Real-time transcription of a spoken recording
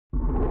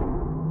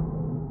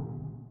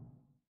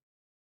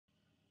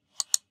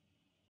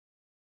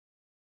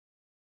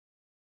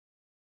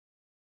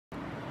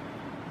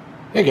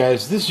Hey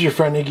guys, this is your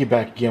friend Iggy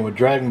back again with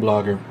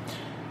Dragonblogger.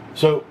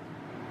 So,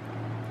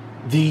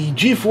 the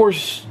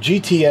GeForce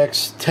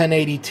GTX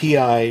 1080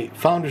 Ti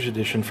Founders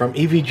Edition from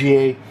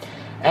EVGA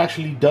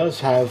actually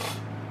does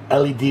have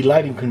LED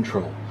lighting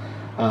control.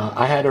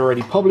 I had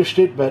already published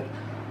it, but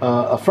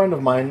a friend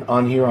of mine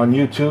on here on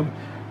YouTube,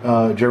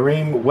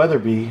 Jareem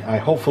Weatherby,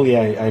 hopefully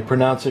I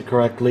pronounce it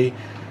correctly.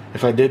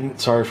 If I didn't,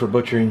 sorry for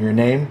butchering your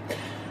name.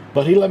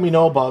 But he let me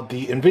know about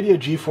the NVIDIA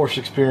GeForce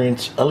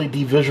Experience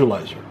LED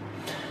Visualizer.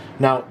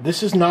 Now,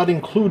 this is not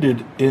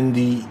included in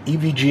the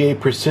EVGA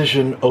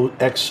Precision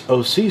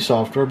XOC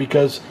software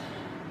because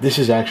this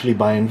is actually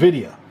by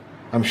NVIDIA.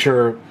 I'm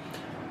sure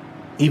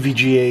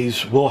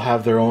EVGAs will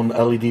have their own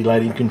LED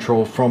lighting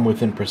control from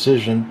within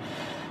Precision.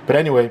 But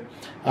anyway,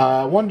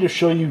 I wanted to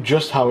show you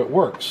just how it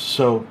works.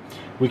 So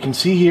we can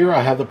see here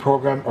I have the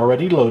program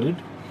already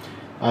loaded.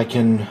 I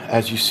can,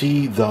 as you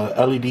see, the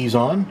LEDs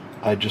on.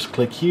 I just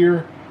click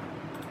here,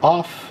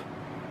 off,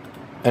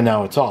 and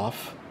now it's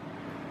off.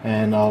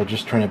 And I'll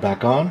just turn it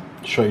back on,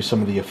 show you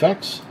some of the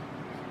effects.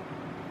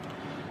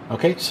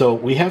 Okay, so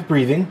we have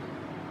breathing.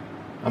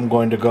 I'm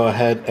going to go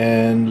ahead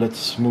and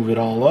let's move it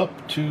all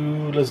up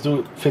to, let's do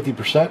it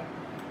 50%.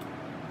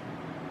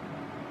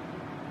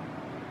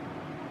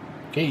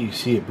 Okay, you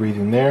see it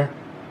breathing there.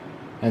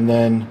 And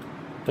then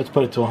let's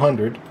put it to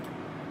 100.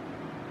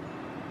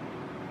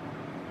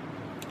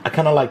 I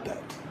kind of like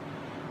that.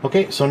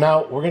 Okay, so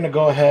now we're going to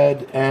go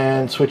ahead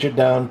and switch it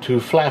down to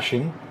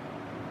flashing.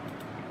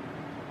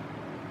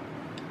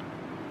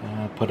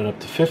 Put it up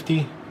to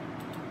 50.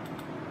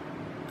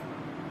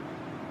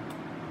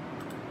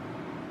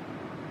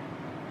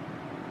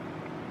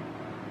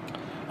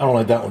 I don't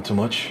like that one too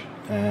much.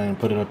 And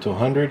put it up to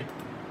 100.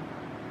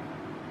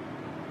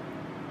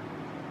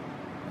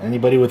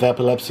 Anybody with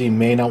epilepsy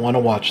may not want to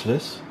watch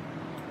this.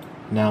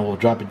 Now we'll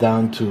drop it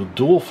down to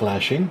dual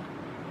flashing.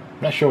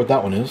 I'm not sure what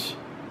that one is.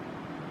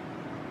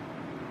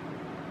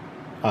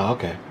 Ah,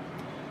 okay.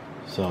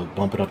 So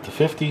bump it up to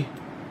 50.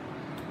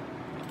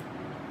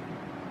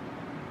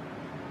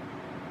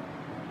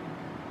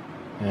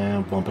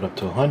 And bump it up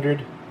to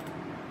 100.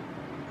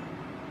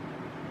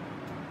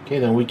 Okay,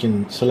 then we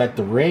can select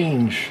the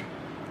range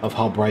of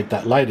how bright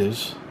that light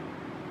is.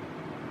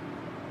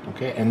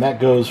 Okay, and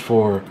that goes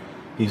for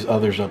these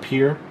others up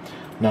here.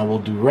 Now we'll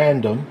do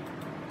random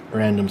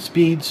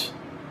speeds.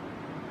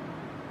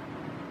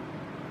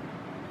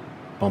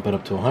 Bump it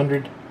up to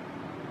 100.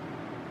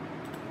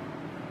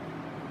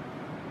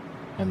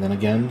 And then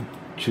again,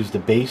 choose the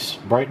base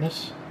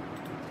brightness.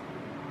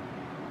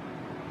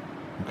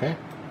 Okay.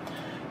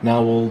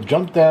 Now we'll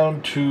jump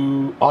down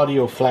to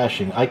audio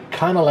flashing. I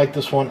kind of like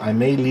this one. I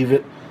may leave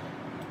it.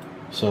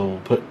 So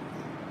we'll put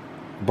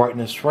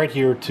brightness right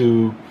here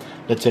to,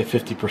 let's say,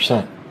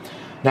 50%.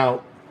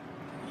 Now,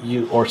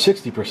 or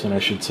 60% I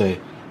should say.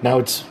 Now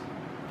it's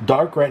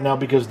dark right now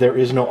because there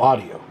is no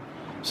audio.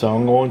 So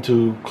I'm going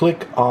to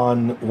click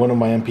on one of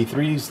my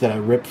MP3s that I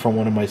ripped from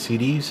one of my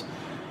CDs.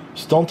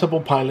 Stone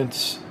Temple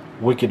Pilots'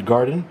 Wicked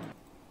Garden.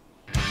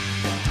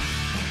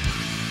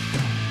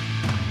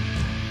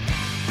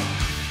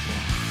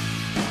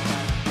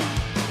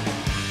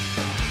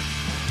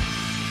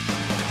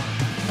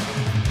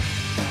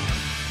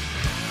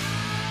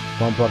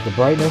 Bump up the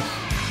brightness.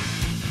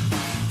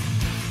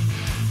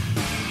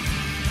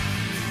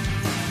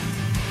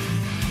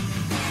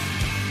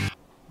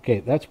 Okay,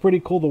 that's pretty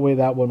cool the way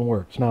that one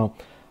works. Now,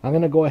 I'm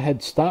going to go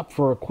ahead, stop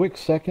for a quick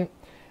second,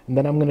 and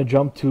then I'm going to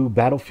jump to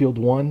Battlefield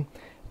 1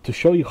 to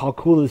show you how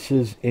cool this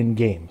is in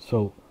game.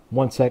 So,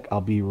 one sec, I'll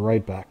be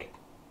right back.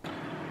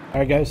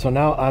 Alright guys, so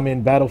now I'm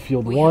in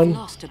Battlefield 1. We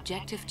have lost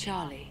objective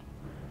Charlie.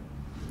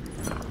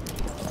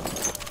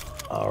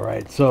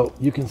 Alright, so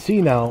you can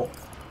see now,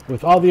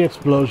 with all the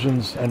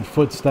explosions and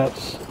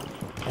footsteps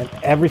and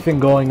everything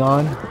going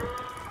on,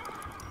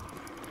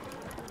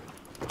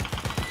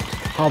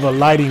 how the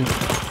lighting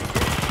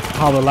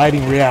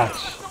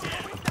reacts.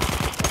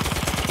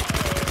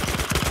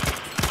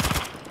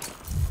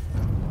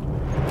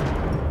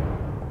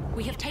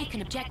 We have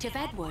taken objective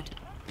Edward.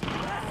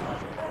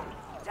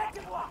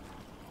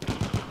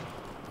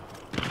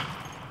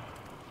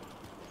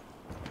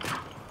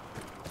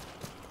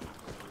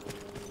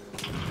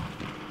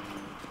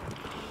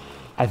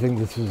 I think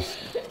this is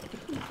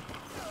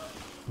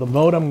the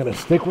mode I'm going to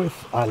stick with.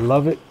 I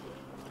love it.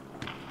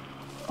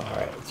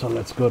 Alright, so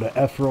let's go to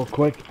F real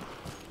quick.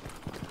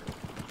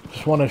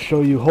 Just want to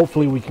show you,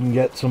 hopefully we can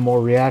get some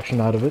more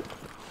reaction out of it.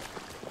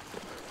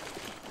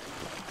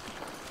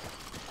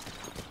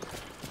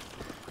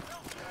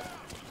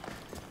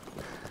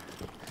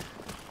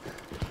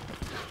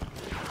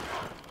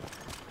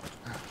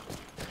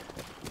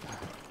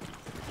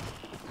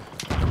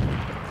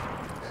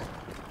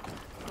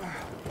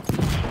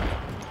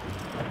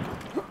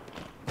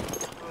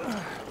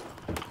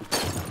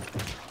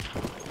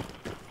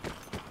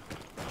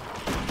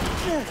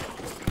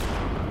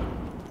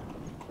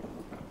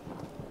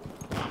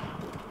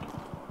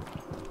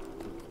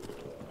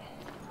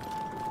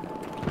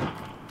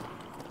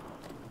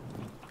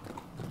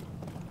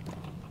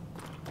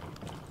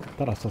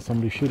 Thought I saw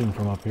somebody shooting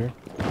from up here.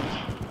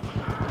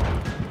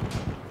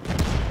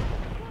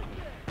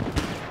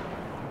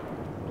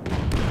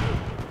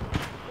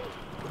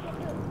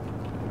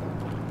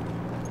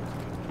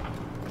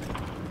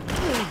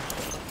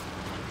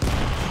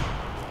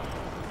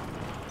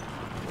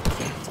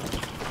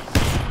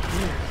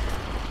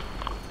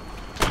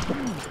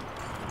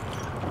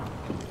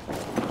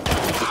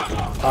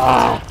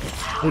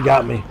 He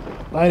got me.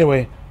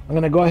 Anyway, I'm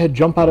going to go ahead,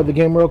 jump out of the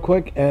game real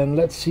quick, and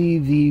let's see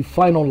the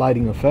final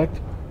lighting effect.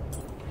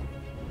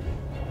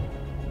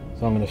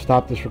 So I'm going to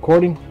stop this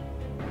recording.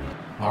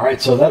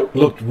 Alright, so that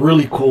looked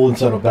really cool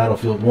inside of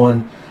Battlefield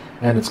 1,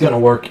 and it's going to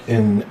work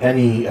in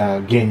any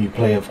game you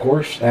play, of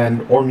course,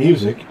 and or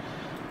music.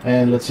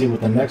 And let's see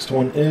what the next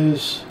one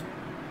is.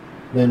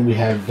 Then we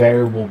have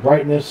variable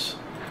brightness,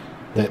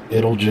 that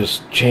it'll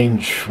just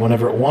change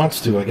whenever it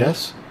wants to, I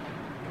guess.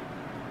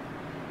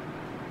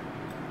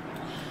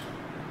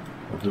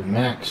 We'll do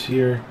max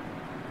here.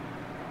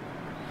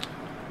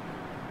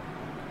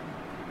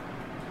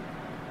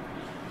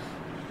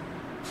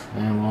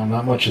 And well,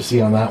 not much to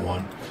see on that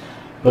one.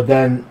 But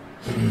then,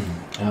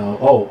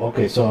 oh,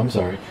 okay, so I'm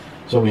sorry.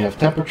 So we have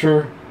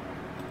temperature,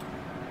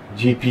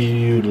 GPU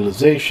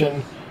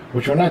utilization,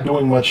 which we're not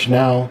doing much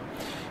now,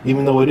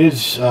 even though it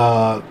is,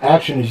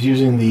 Action is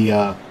using the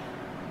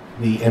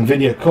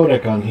NVIDIA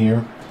codec on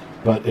here.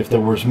 But if there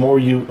was more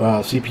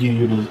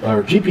CPU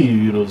or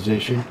GPU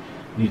utilization,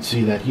 you'd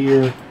see that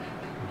here.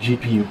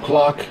 GPU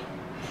clock,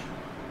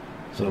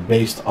 so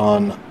based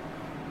on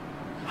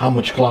how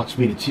much clock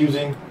speed it's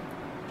using.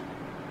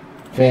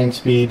 Fan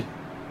speed,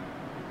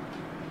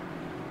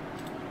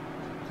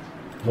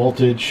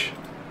 voltage.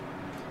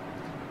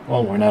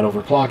 Well, we're not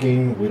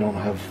overclocking, we don't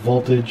have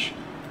voltage,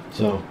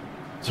 so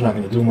it's not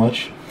going to do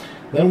much.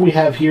 Then we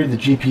have here the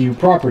GPU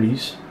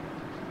properties,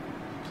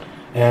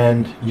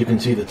 and you can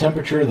see the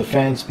temperature, the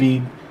fan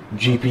speed,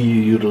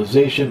 GPU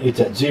utilization. It's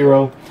at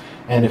 0,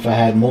 and if I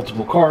had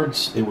multiple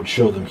cards, it would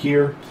show them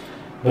here.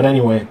 But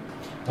anyway,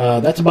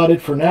 that's about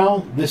it for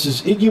now. This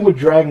is Iggy with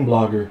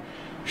Dragonblogger,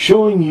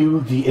 showing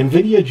you the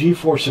NVIDIA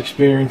GeForce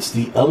Experience,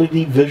 the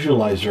LED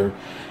Visualizer,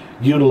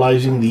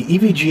 utilizing the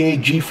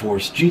EVGA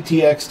Geforce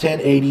GTX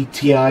 1080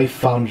 Ti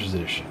Founders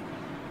Edition.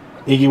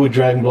 Iggy with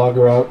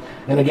Dragonblogger out.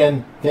 And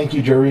again, thank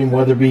you, Jareen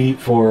Weatherby,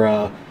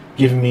 for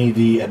giving me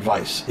the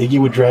advice.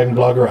 Iggy with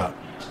Dragonblogger out.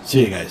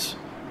 See you guys.